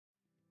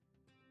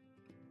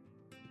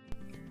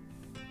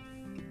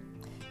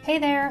Hey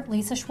there,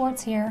 Lisa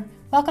Schwartz here.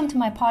 Welcome to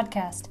my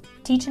podcast,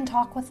 Teach and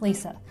Talk with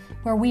Lisa,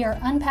 where we are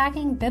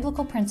unpacking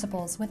biblical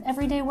principles with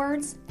everyday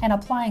words and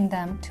applying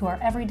them to our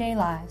everyday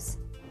lives.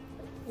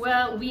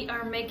 Well, we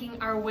are making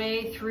our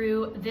way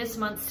through this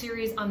month's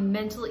series on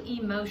mental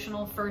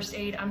emotional first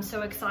aid. I'm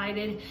so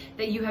excited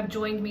that you have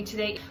joined me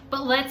today.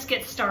 But let's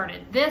get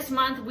started. This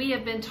month we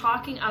have been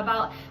talking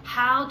about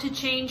how to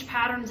change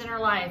patterns in our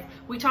life.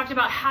 We talked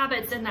about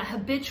habits and that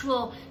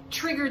habitual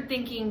triggered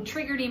thinking,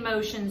 triggered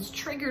emotions,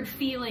 triggered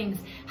feelings.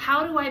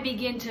 How do I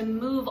begin to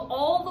move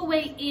all the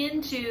way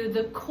into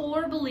the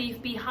core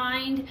belief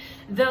behind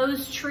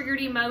those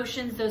triggered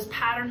emotions, those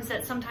patterns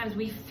that sometimes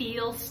we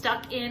feel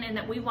stuck in and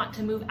that we want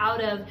to move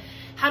out of?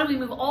 How do we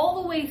move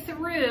all the way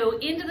through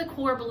into the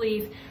core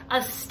belief,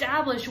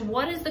 establish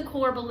what is the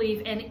core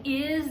belief, and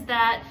is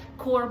that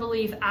core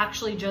belief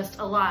actually just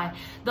a lie?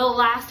 The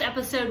last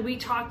episode we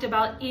talked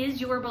about, is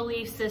your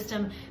belief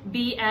system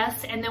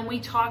BS? And then we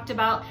talked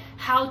about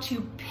how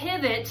to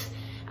pivot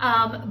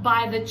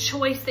by the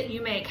choice that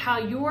you make, how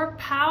your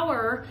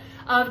power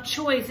of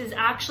choice is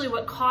actually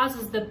what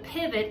causes the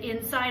pivot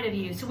inside of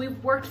you. So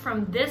we've worked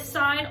from this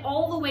side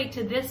all the way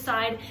to this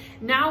side.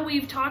 Now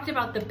we've talked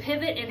about the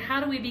pivot and how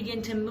do we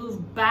begin to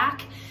move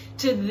back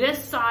to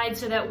this side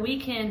so that we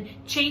can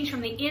change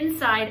from the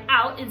inside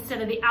out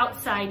instead of the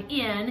outside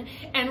in,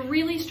 and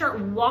really start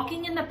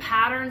walking in the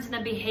patterns and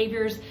the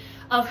behaviors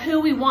of who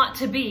we want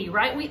to be,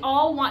 right? We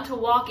all want to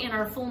walk in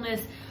our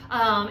fullness,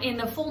 in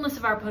the fullness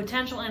of our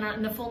potential and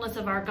in the fullness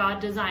of our God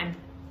design.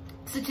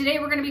 So today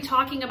we're going to be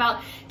talking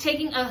about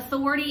taking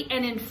authority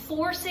and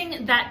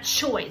enforcing that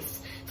choice.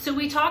 So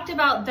we talked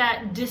about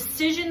that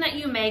decision that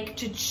you make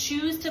to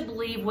choose to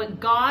believe what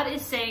God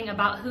is saying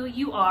about who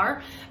you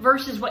are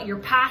versus what your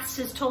past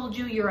has told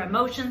you, your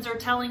emotions are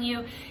telling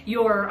you,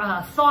 your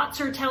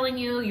thoughts are telling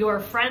you, your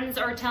friends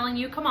are telling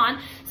you. Come on.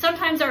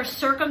 Sometimes our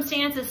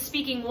circumstance is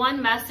speaking one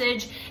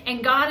message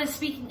and God is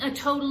speaking a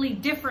totally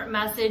different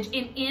message.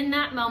 And in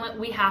that moment,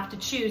 we have to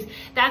choose.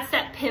 That's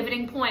that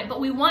pivoting point. But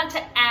we want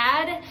to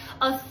add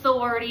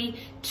authority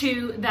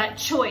to that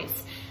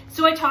choice.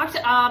 So I talked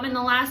in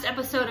the last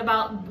episode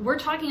about, we're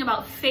talking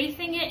about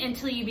faithing it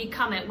until you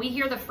become it. We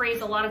hear the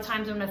phrase a lot of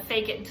times, I'm going to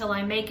fake it until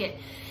I make it.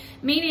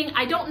 Meaning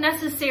I don't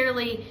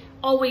necessarily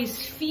always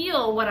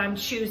feel what I'm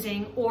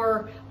choosing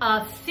or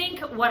think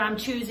what I'm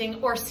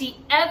choosing or see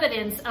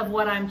evidence of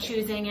what I'm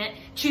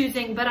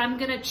choosing, but I'm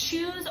going to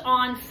choose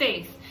on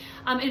faith.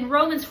 In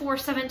Romans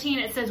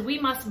 4:17, it says we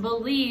must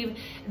believe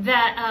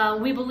that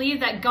we believe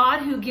that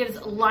God who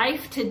gives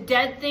life to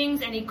dead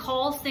things and he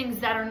calls things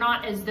that are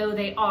not as though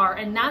they are.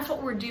 And that's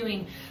what we're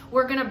doing.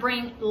 We're going to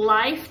bring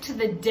life to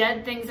the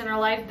dead things in our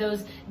life,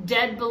 those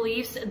dead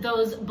beliefs,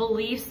 those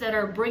beliefs that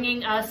are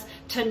bringing us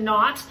to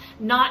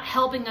not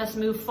helping us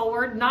move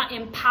forward, not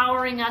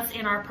empowering us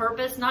in our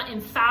purpose, not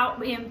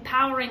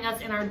empowering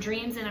us in our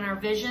dreams and in our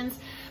visions.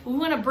 We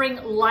want to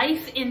bring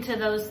life into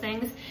those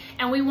things,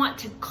 and we want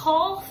to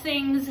call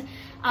things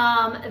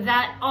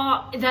that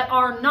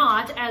are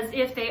not as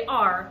if they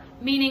are.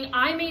 Meaning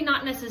I may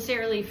not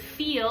necessarily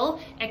feel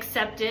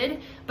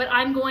accepted, but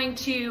I'm going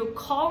to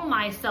call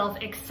myself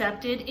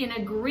accepted in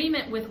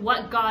agreement with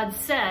what God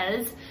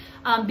says,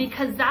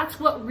 because that's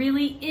what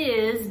really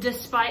is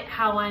despite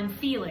how I'm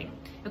feeling.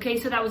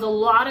 Okay, so that was a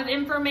lot of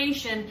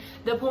information.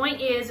 The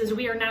point is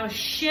we are now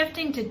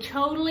shifting to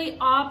totally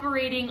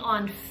operating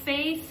on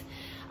faith.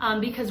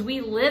 Because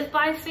we live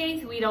by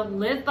faith, we don't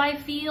live by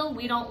feel,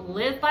 we don't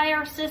live by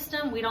our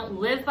system, we don't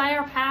live by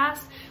our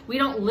past, we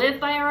don't live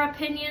by our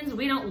opinions,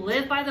 we don't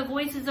live by the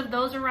voices of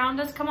those around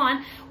us. Come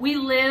on, we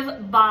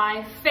live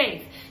by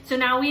faith. So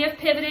now we have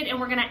pivoted and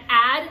we're going to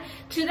add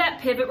to that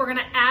pivot, we're going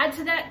to add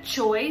to that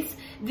choice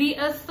the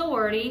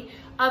authority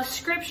of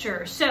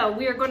Scripture. So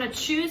we are going to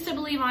choose to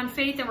believe on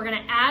faith and we're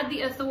going to add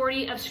the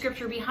authority of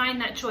Scripture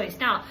behind that choice.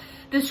 Now,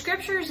 the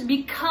Scriptures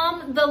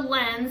become the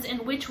lens in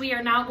which we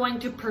are now going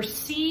to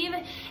perceive,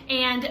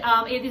 and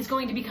it is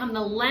going to become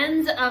the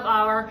lens of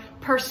our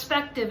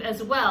perspective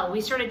as well.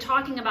 We started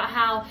talking about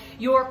how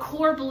your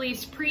core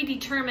beliefs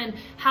predetermine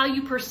how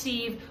you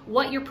perceive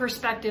what your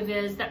perspective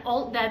is, that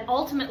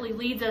ultimately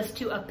leads us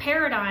to a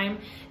paradigm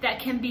that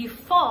can be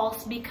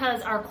false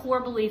because our core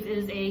belief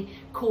is a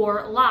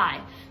core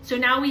lie. So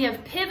now we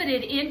have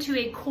pivoted into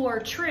a core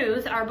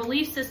truth. Our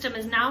belief system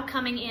is now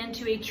coming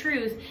into a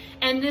truth,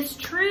 and this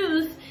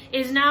truth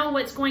is now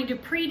what's going to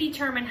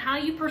predetermine how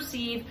you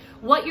perceive,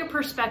 what your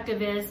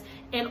perspective is,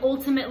 and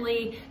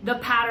ultimately the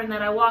pattern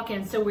that I walk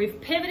in. So we've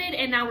pivoted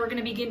and now we're going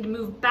to begin to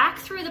move back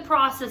through the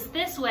process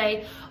this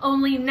way,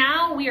 only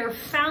now we are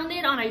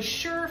founded on a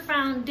sure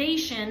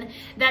foundation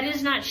that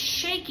is not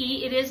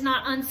shaky, it is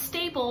not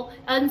unstable,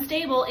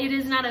 it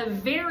is not a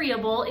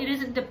variable, it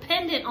isn't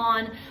dependent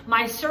on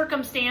my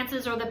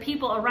circumstances or the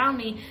people around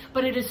me,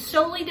 but it is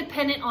solely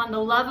dependent on the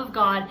love of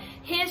God,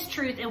 His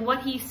truth, and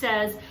what He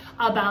says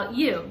about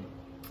you.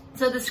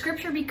 So the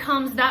Scripture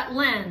becomes that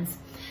lens.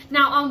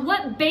 Now, on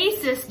what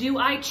basis do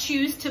I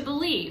choose to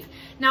believe?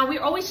 Now,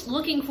 we're always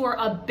looking for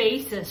a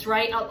basis,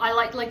 right? I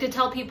like to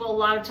tell people a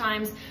lot of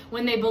times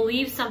when they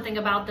believe something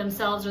about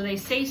themselves or they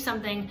say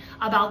something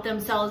about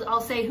themselves,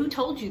 I'll say, who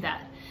told you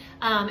that?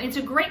 It's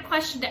a great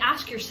question to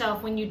ask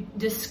yourself when you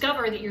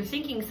discover that you're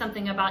thinking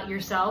something about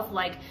yourself,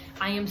 like,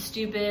 I am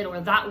stupid,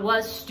 or that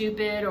was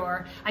stupid,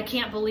 or I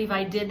can't believe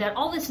I did that.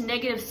 All this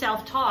negative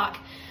self-talk.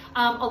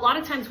 A lot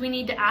of times we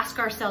need to ask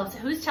ourselves,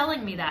 who's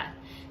telling me that?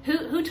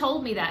 Who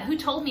told me that? Who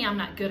told me I'm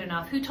not good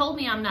enough? Who told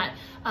me I'm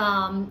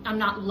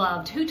not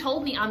loved? Who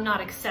told me I'm not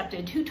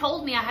accepted? Who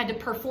told me I had to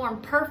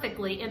perform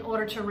perfectly in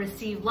order to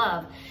receive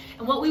love?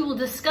 And what we will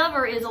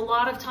discover is a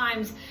lot of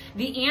times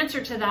the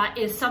answer to that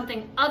is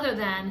something other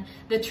than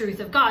the truth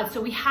of God. So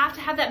we have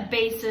to have that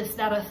basis,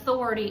 that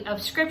authority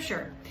of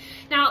Scripture.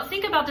 Now,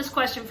 think about this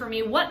question for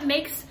me. What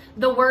makes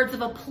the words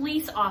of a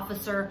police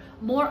officer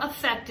more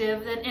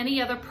effective than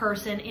any other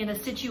person in a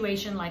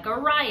situation like a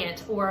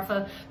riot, or if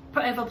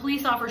a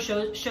police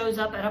officer shows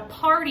up at a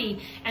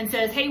party and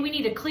says, hey, we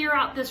need to clear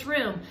out this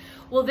room?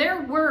 Well,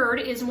 their word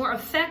is more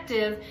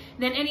effective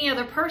than any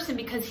other person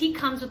because he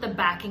comes with the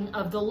backing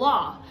of the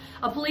law.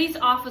 A police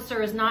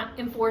officer is not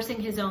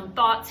enforcing his own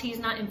thoughts. He's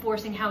not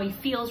enforcing how he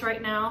feels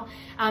right now.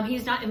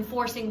 He's not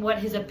enforcing what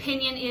his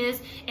opinion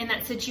is in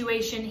that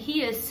situation.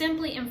 He is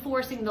simply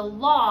enforcing the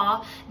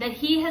law that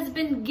he has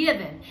been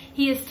given.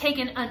 He has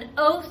taken an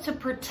oath to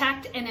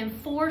protect and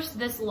enforce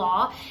this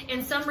law.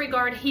 In some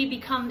regard, he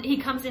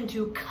comes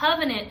into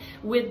covenant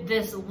with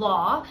this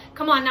law.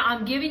 Come on, now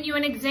I'm giving you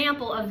an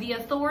example of the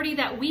authority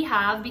that we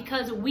have,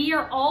 because we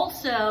are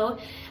also,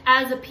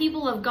 as a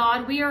people of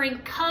God, we are in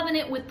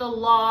covenant with the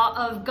law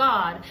of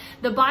God.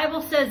 The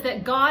Bible says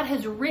that God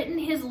has written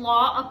his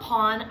law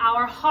upon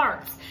our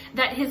hearts,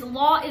 that his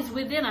law is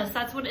within us.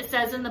 That's what it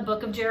says in the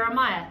book of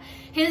Jeremiah.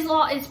 His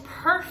law is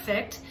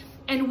perfect,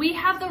 and we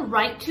have the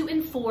right to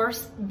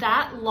enforce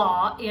that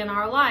law in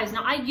our lives.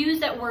 Now, I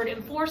use that word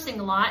enforcing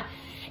a lot,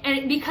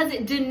 and because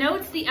it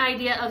denotes the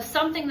idea of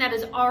something that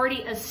is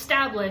already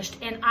established,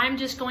 and I'm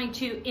just going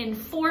to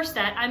enforce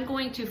that. I'm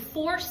going to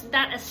force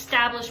that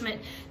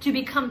establishment to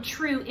become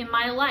true in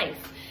my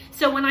life.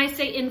 So when I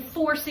say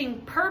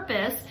enforcing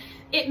purpose,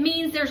 it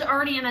means there's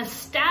already an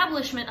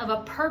establishment of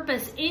a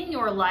purpose in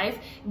your life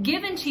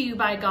given to you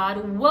by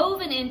God,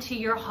 woven into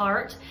your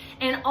heart,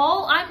 and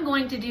all I'm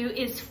going to do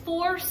is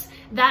force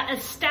that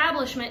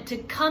establishment to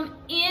come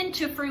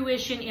into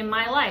fruition in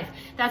my life.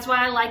 That's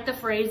why I like the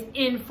phrase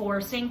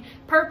enforcing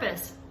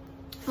purpose.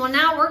 Well,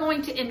 now we're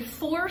going to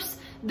enforce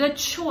the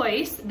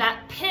choice,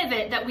 that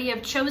pivot that we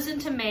have chosen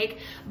to make,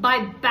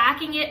 by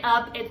backing it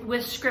up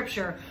with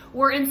Scripture.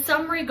 Where in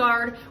some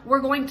regard,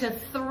 we're going to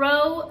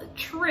throw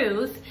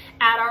truth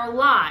at our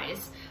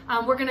lies.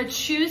 We're going to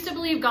choose to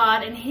believe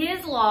God and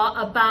his law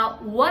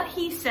about what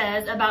he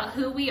says about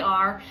who we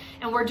are,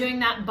 and we're doing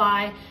that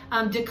by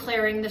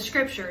declaring the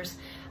Scriptures.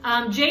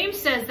 James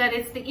says that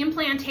it's the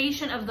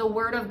implantation of the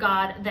Word of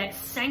God that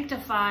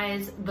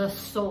sanctifies the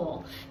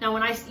soul. Now,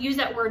 when I use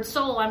that word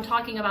soul, I'm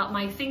talking about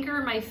my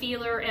thinker, my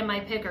feeler, and my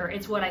picker.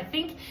 It's what I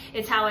think,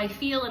 it's how I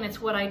feel, and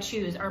it's what I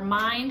choose. Our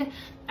mind,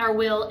 our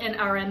will, and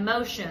our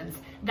emotions.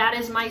 That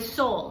is my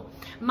soul.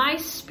 My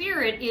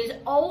spirit is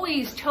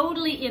always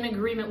totally in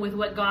agreement with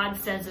what God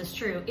says is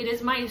true. It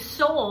is my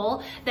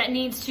soul that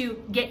needs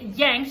to get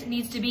yanked,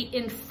 needs to be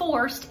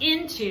enforced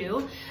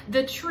into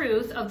the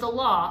truth of the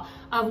law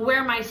of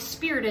where my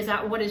spirit is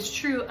at, what is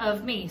true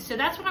of me. So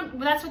that's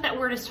what that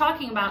word is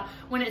talking about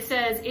when it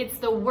says it's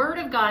the Word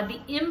of God,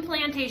 the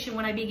implantation,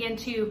 when I begin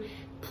to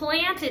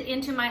plant it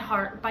into my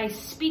heart by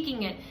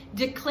speaking it,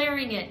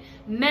 declaring it,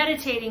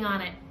 meditating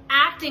on it,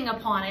 acting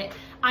upon it.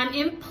 I'm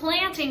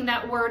implanting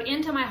that word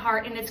into my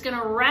heart, and it's going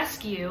to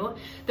rescue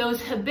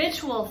those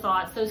habitual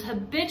thoughts, those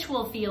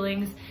habitual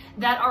feelings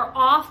that are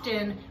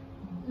often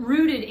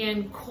rooted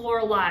in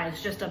core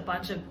lies, just a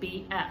bunch of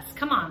BS.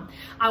 Come on.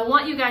 I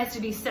want you guys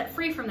to be set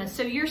free from this.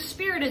 So your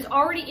spirit is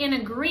already in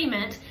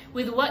agreement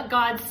with what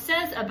God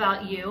says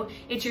about you.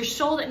 It's your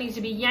soul that needs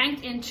to be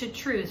yanked into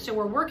truth. So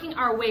we're working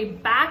our way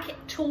back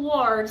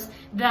towards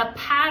the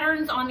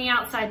patterns on the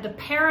outside, the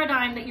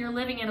paradigm that you're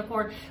living in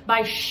accord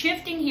by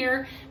shifting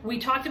here. We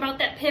talked about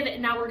that pivot.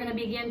 Now we're going to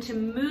begin to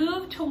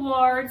move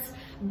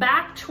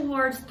back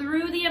towards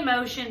through the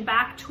emotion,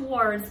 back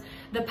towards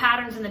the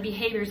patterns and the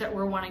behaviors that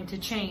we're wanting to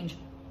change.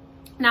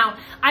 Now,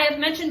 I have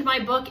mentioned my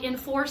book,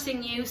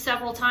 Enforcing You,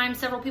 several times.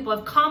 Several people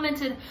have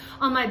commented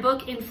on my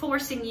book,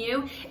 Enforcing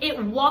You.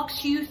 It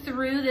walks you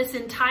through this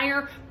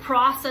entire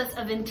process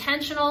of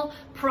intentional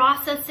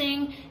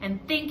processing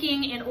and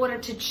thinking in order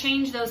to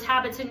change those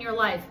habits in your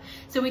life.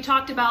 So we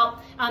talked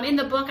about, in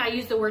the book, I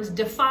use the words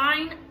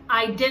define,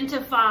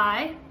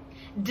 identify,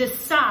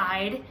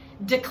 decide,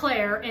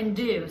 declare, and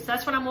do. So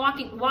that's what I'm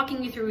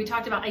walking you through. We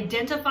talked about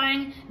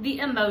identifying the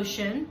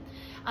emotion,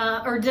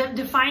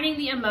 defining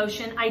the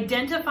emotion,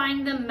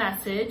 identifying the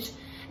message,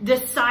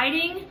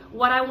 deciding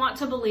what I want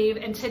to believe,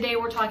 and today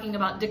we're talking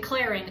about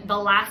declaring. The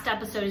last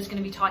episode is going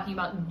to be talking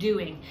about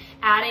doing,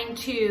 adding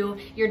to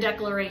your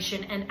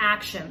declaration and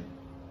action.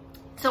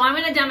 So I'm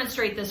going to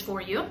demonstrate this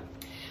for you,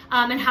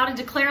 and how to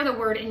declare the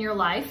word in your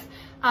life.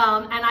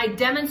 And I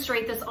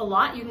demonstrate this a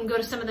lot. You can go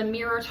to some of the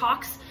mirror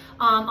talks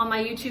on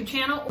my YouTube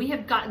channel. We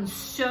have gotten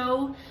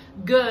so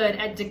good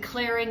at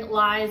declaring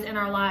lies in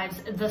our lives.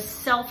 The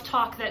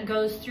self-talk that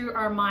goes through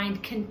our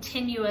mind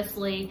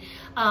continuously,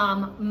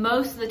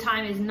 most of the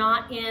time is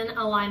not in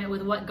alignment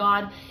with what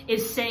God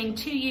is saying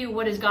to you,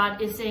 what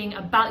God is saying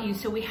about you.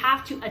 So we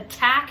have to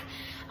attack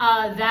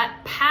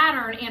that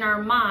pattern in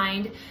our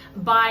mind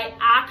by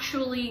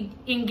actually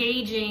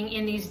engaging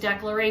in these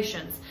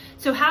declarations.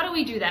 So how do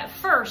we do that?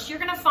 First, you're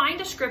going to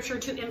find a scripture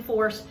to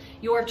enforce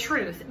your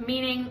truth,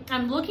 meaning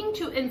I'm looking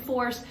to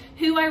enforce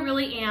who I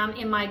really am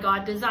in my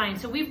God design.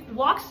 So we've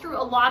walked through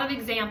a lot of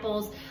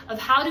examples of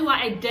how do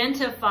I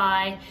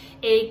identify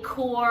a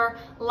core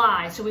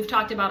lie. So we've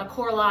talked about a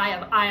core lie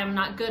of I am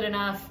not good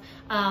enough,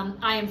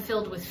 I am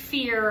filled with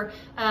fear,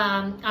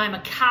 I'm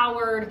a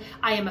coward,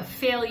 I am a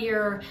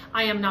failure,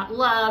 I am not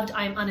loved,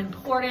 I am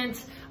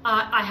unimportant,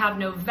 I have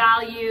no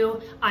value,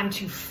 I'm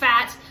too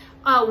fat.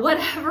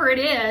 Whatever it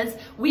is,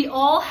 we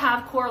all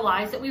have core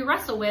lies that we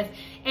wrestle with.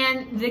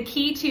 And the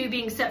key to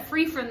being set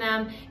free from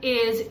them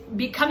is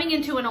coming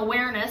into an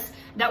awareness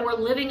that we're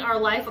living our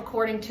life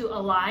according to a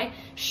lie,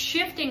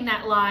 shifting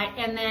that lie,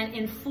 and then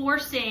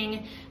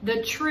enforcing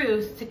the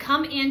truth to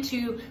come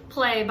into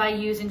play by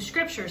using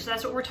scripture. So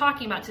that's what we're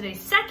talking about today.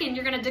 Second,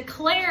 you're going to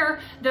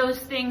declare those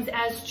things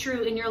as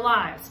true in your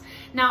lives.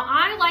 Now,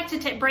 I like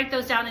to break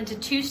those down into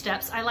two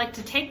steps. I like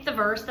to take the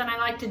verse, then I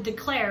like to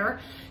declare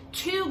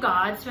to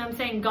God. So I'm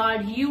saying,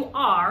 God, you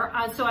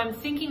are. So I'm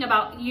thinking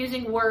about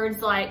using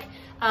words like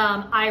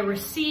I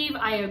receive,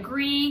 I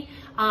agree.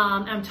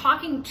 I'm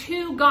talking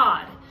to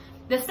God.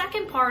 The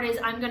second part is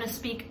I'm going to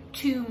speak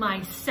to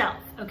myself.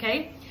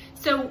 Okay.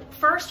 So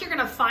first you're going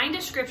to find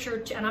a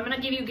scripture, and I'm going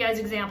to give you guys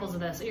examples of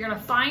this. So you're going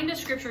to find a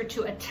scripture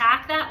to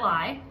attack that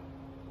lie.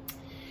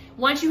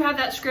 Once you have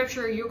that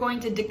scripture, you're going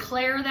to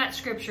declare that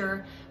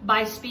scripture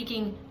by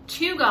speaking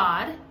to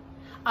God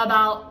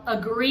about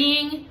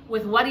agreeing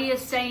with what he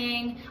is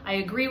saying. I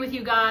agree with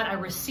you, God. I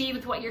receive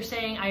with what you're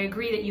saying. I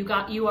agree that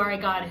you are a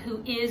God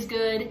who is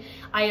good.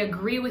 I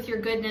agree with your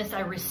goodness.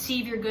 I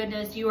receive your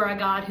goodness. You are a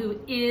God who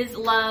is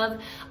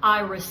love. I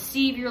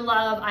receive your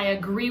love. I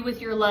agree with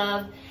your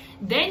love.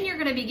 Then you're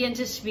going to begin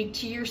to speak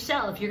to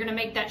yourself. You're going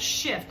to make that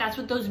shift. That's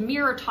what those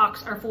mirror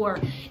talks are for.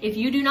 If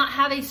you do not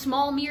have a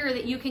small mirror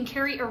that you can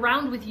carry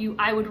around with you,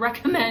 I would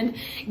recommend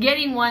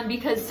getting one,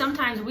 because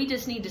sometimes we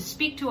just need to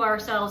speak to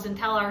ourselves and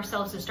tell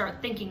ourselves to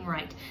start thinking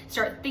right.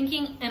 Start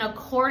thinking in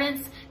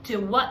accordance to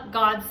what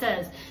God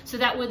says. So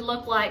that would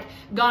look like,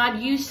 God,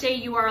 you say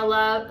you are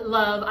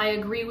love. I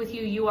agree with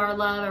you. You are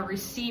love. I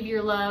receive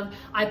your love.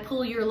 I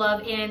pull your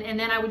love in. And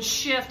then I would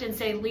shift and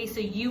say,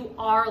 Lisa, you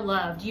are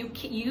loved.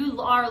 You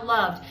are loved.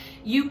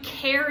 You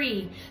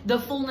carry the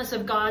fullness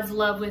of God's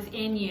love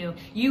within you.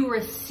 You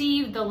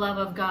receive the love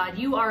of God.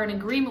 You are in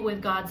agreement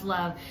with God's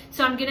love.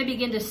 So I'm going to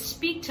begin to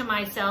speak to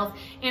myself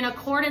in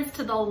accordance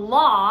to the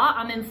law.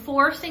 I'm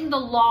enforcing the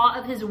law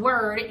of his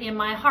word in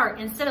my heart.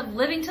 Instead of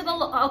living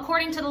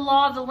according to the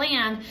law of the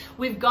land,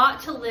 we've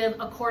got to live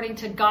according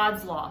to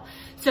God's law.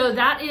 So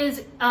that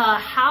is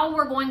how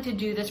we're going to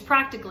do this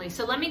practically.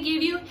 So let me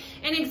give you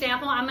an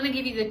example. I'm going to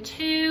give you the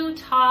two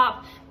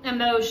top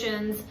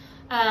emotions.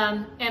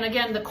 And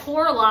again, the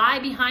core lie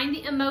behind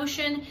the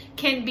emotion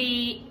can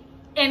be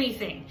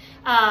anything.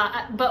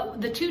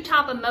 But the two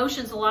top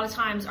emotions a lot of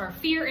times are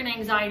fear and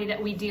anxiety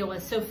that we deal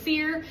with. So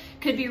fear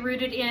could be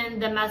rooted in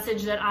the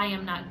message that I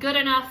am not good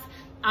enough.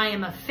 I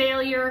am a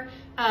failure.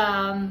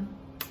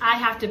 I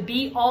have to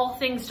be all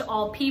things to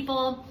all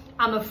people.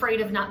 I'm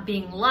afraid of not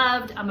being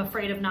loved. I'm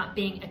afraid of not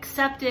being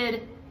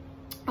accepted.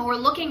 And we're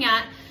looking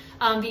at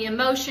the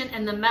emotion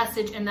and the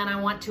message, and then I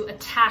want to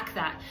attack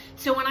that.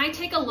 So when I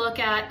take a look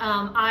at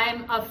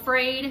I'm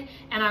afraid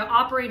and I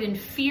operate in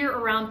fear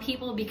around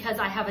people because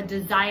I have a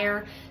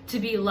desire to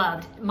be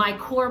loved. My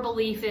core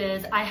belief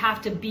is I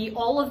have to be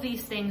all of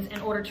these things in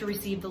order to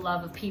receive the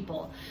love of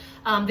people.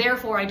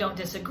 Therefore, I don't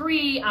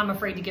disagree. I'm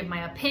afraid to give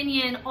my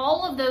opinion.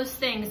 All of those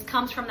things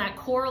comes from that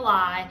core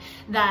lie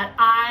that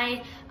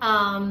I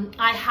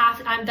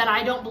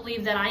don't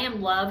believe that I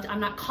am loved. I'm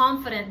not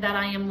confident that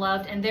I am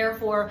loved, and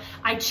therefore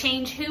I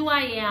change who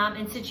I am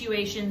in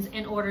situations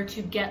in order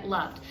to get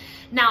loved.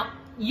 Now,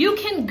 you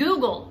can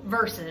Google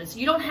verses.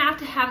 You don't have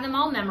to have them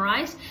all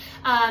memorized.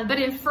 But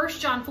in 1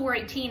 John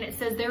 4:18, it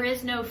says, there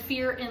is no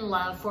fear in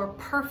love, for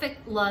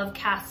perfect love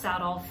casts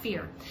out all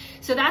fear.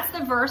 So that's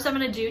the verse I'm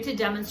going to do to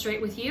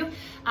demonstrate with you.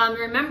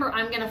 Remember,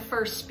 I'm going to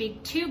first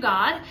speak to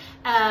God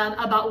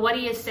about what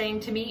he is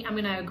saying to me. I'm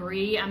going to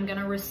agree. I'm going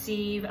to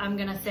receive. I'm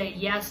going to say,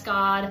 yes,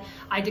 God,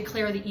 I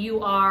declare that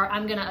you are.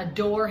 I'm going to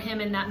adore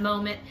him in that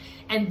moment.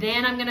 And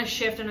then I'm going to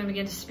shift and I'm going to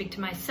begin to speak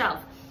to myself.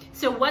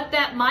 So what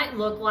that might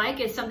look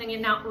like is something,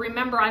 and now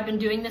remember, I've been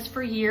doing this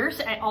for years.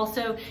 I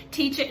also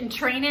teach it and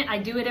train it. I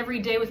do it every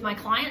day with my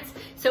clients.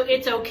 So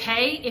it's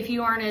okay if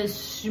you aren't as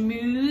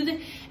smooth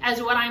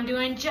as what I'm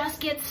doing. Just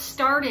get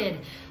started.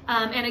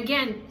 And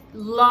again,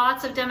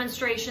 Lots of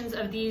demonstrations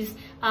of these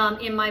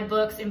in my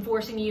books,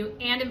 Enforcing You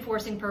and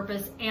Enforcing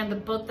Purpose, and the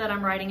book that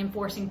I'm writing,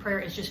 Enforcing Prayer,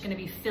 is just going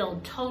to be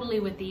filled totally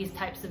with these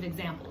types of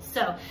examples.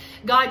 So,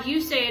 God,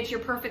 you say it's your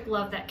perfect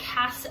love that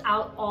casts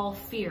out all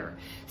fear.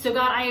 So,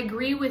 God, I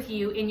agree with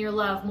you in your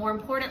love. More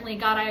importantly,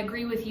 God, I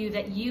agree with you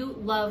that you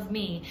love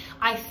me.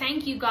 I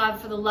thank you, God,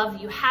 for the love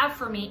that you have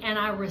for me, and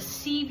I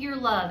receive your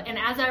love. And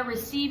as I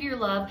receive your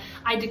love,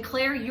 I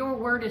declare your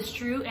word is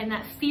true, and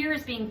that fear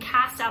is being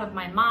cast out of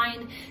my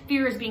mind.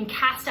 Fear is being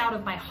cast out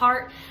of my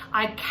heart.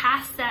 I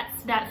cast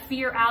that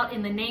fear out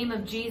in the name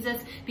of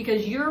Jesus,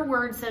 because your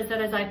word says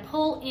that as I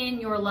pull in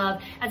your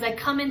love, as I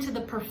come into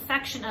the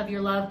perfection of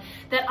your love,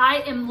 that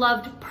I am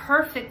loved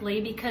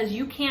perfectly, because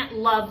you can't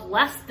love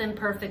less than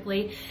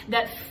perfectly.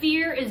 That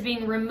fear is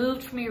being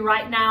removed from me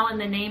right now in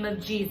the name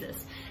of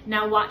Jesus.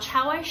 Now watch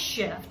how I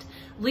shift.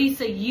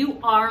 Lisa, you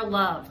are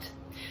loved.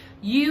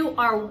 You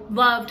are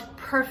loved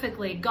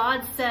perfectly.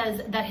 God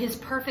says that his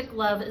perfect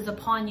love is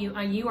upon you,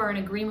 and you are in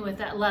agreement with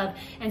that love.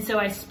 And so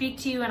I speak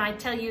to you and I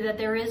tell you that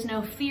there is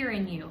no fear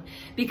in you,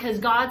 because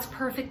God's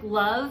perfect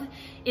love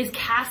is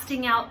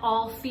casting out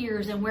all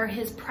fears, and where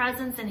his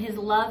presence and his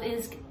love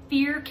is,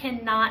 fear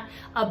cannot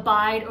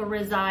abide or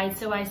reside.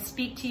 So I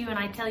speak to you and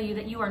I tell you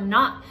that you are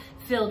not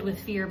filled with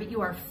fear, but you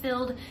are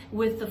filled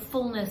with the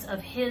fullness of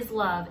his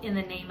love in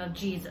the name of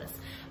Jesus.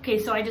 Okay,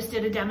 so I just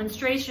did a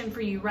demonstration for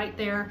you right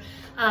there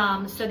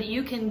so that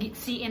you can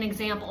see an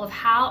example of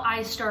how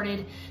I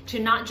started to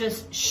not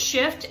just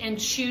shift and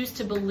choose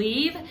to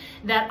believe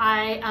that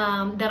I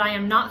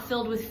am not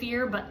filled with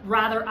fear, but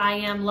rather I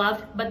am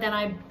loved. But then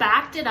I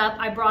backed it up.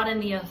 I brought in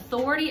the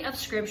authority of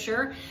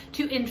Scripture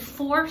to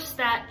enforce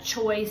that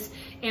choice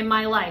in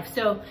my life.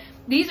 So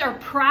these are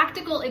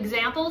practical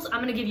examples.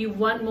 I'm going to give you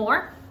one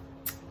more.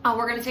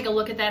 We're going to take a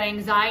look at that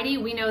anxiety.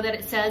 We know that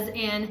it says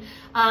in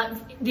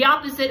the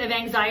opposite of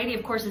anxiety,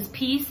 of course, is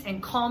peace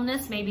and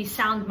calmness, maybe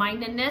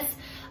sound-mindedness.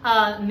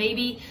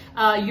 Maybe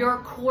your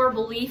core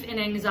belief in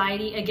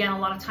anxiety, again, a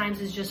lot of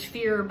times is just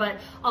fear, but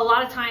a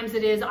lot of times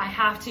it is I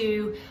have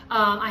to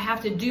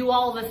do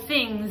all the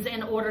things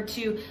in order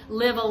to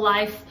live a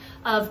life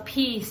of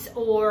peace,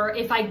 or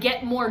if I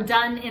get more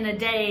done in a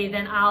day,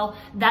 then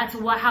that's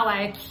how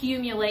I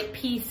accumulate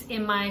peace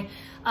in my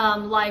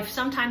life.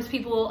 Sometimes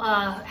people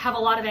have a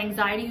lot of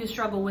anxiety who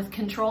struggle with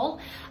control.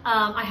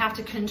 I have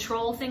to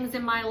control things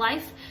in my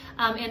life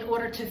in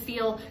order to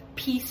feel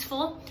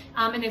peaceful.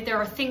 And if there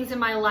are things in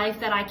my life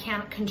that I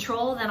can't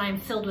control, then I'm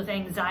filled with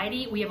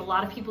anxiety. We have a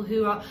lot of people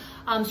who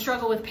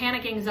struggle with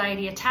panic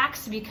anxiety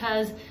attacks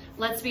because,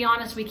 let's be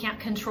honest, we can't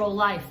control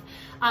life.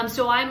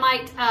 So I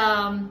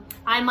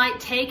might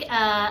take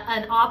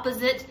an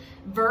opposite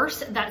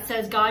verse that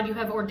says, God, you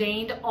have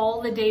ordained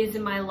all the days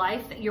in my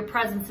life that your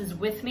presence is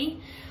with me.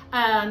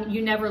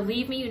 You never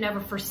leave me. You never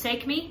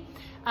forsake me.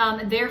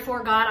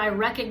 Therefore, God, I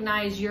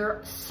recognize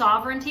your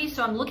sovereignty.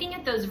 So I'm looking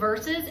at those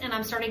verses and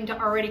I'm starting to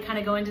already kind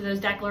of go into those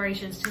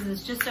declarations, because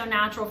it's just so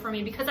natural for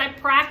me, because I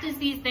practice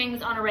these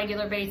things on a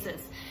regular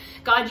basis.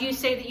 God, you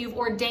say that you've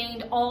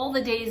ordained all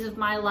the days of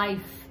my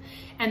life,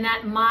 and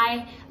that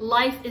my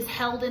life is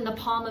held in the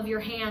palm of your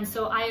hand.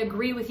 So I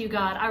agree with you,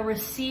 God. I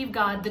receive,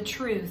 God, the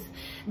truth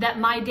that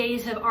my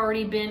days have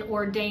already been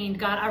ordained.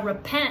 God, I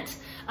repent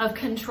of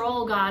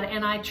control, God,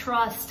 and I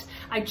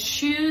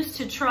choose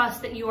to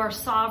trust that you are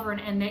sovereign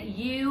and that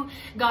you,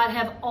 God,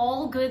 have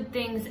all good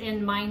things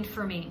in mind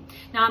for me.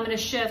 Now I'm going to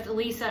shift.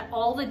 Lisa,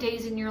 all the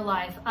days in your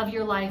life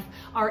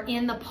are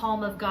in the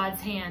palm of God's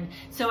hand.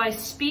 So I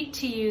speak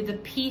to you the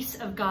peace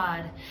of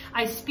God.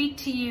 I speak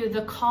to you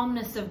the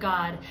calmness of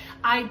God.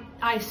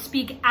 I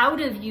speak out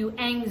of you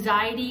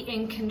anxiety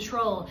and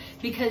control,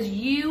 because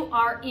you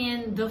are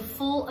in the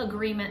full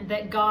agreement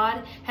that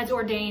God has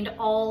ordained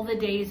all the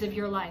days of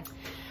your life.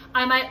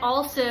 I might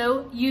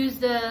also use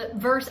the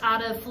verse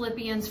out of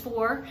Philippians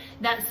 4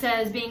 that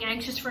says, being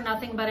anxious for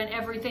nothing but in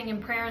everything in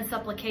prayer and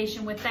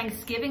supplication with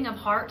thanksgiving of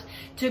heart,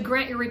 to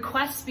grant your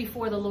requests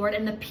before the Lord,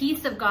 and the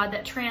peace of God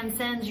that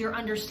transcends your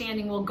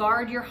understanding will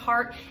guard your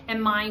heart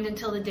and mind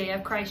until the day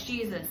of Christ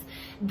Jesus.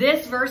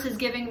 This verse is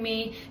giving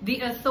me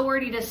the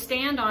authority to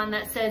stand on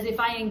that says,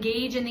 if I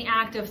engage in the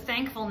act of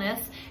thankfulness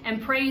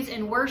and praise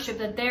and worship,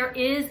 that there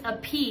is a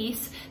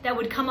peace that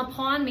would come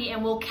upon me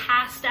and will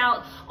cast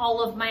out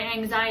all of my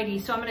anxiety.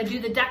 So I'm going to do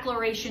the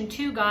declaration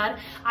to God.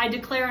 I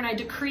declare and I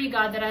decree,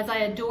 God, that as I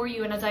adore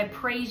you and as I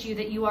praise you,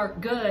 that you are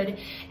good,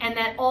 and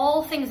that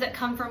all things that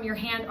come from your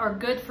hand are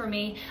good for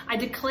me. I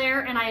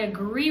declare and I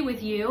agree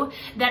with you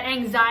that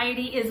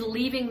anxiety is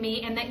leaving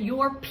me, and that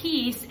your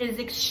peace is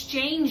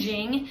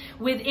exchanging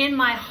within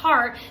my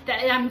heart,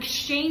 that I'm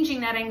exchanging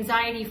that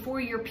anxiety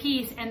for your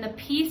peace, and the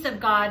peace of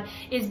God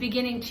is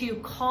beginning to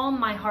calm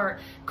my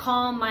heart,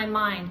 calm my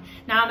mind.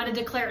 Now I'm going to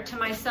declare it to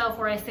myself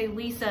where I say,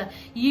 Lisa,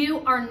 you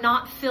are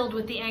not filled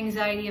with the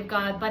anxiety of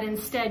God, but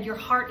instead your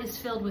heart is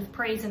filled with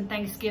praise and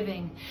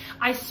thanksgiving.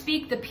 I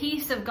speak the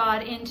peace of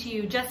God into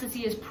you, just as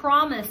he has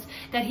promised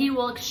that he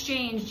will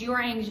exchange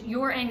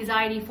your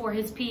anxiety for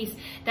his peace,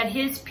 that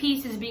his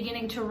peace is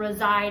beginning to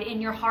reside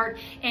in your heart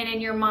and in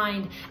your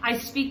mind. I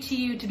speak to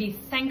you to be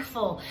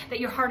thankful,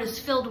 that your heart is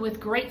filled with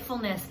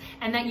gratefulness,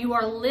 and that you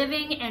are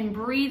living and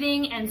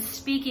breathing and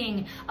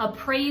speaking a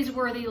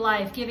praiseworthy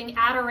life, giving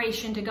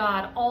adoration to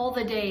God all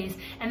the days,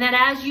 and that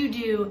as you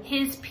do,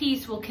 his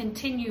peace will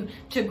continue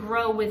to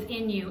grow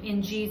within you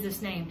in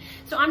Jesus' name.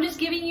 So I'm just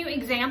giving you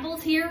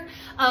examples here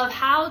of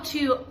how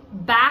to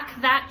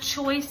back that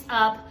choice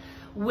up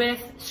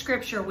with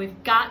Scripture.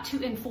 We've got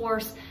to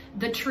enforce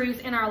the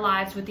truth in our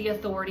lives with the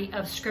authority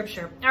of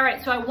Scripture. All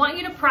right, so I want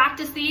you to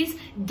practice these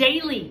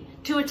daily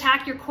to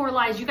attack your core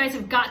lies. You guys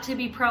have got to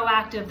be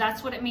proactive.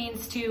 That's what it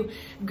means to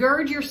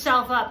gird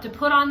yourself up, to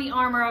put on the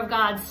armor of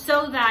God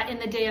so that in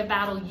the day of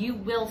battle you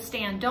will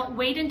stand. Don't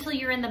wait until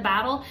you're in the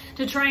battle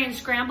to try and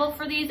scramble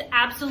for these.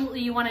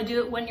 Absolutely, you want to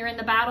do it when you're in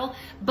the battle,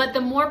 but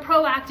the more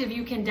proactive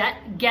you can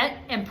get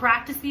and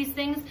practice these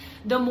things,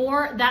 the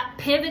more that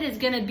pivot is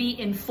going to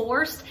be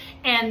enforced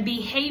and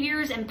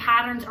behaviors and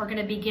patterns are going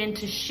to begin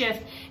to shift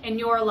in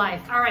your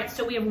life. All right,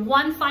 so we have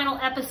one final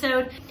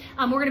episode.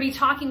 We're going to be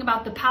talking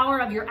about the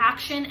power of your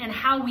action and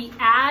how we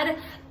add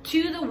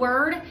to the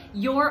word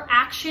your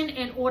action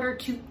in order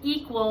to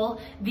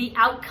equal the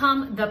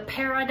outcome, the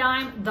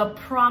paradigm, the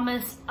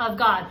promise of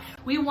God.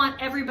 We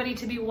want everybody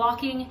to be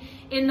walking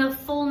in the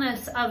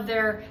fullness of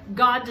their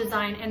God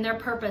design and their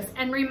purpose.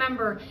 And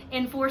remember,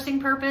 enforcing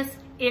purpose,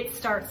 it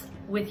starts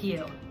with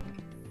you.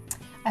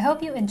 I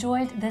hope you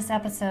enjoyed this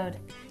episode.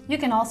 You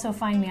can also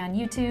find me on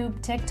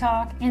YouTube,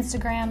 TikTok,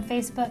 Instagram,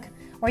 Facebook,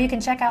 or you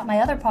can check out my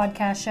other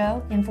podcast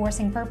show,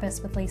 Enforcing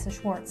Purpose with Lisa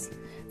Schwartz.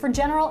 For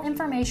general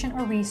information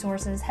or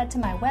resources, head to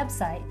my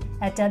website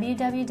at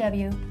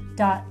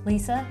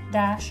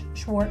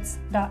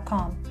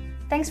www.lisa-schwartz.com.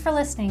 Thanks for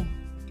listening.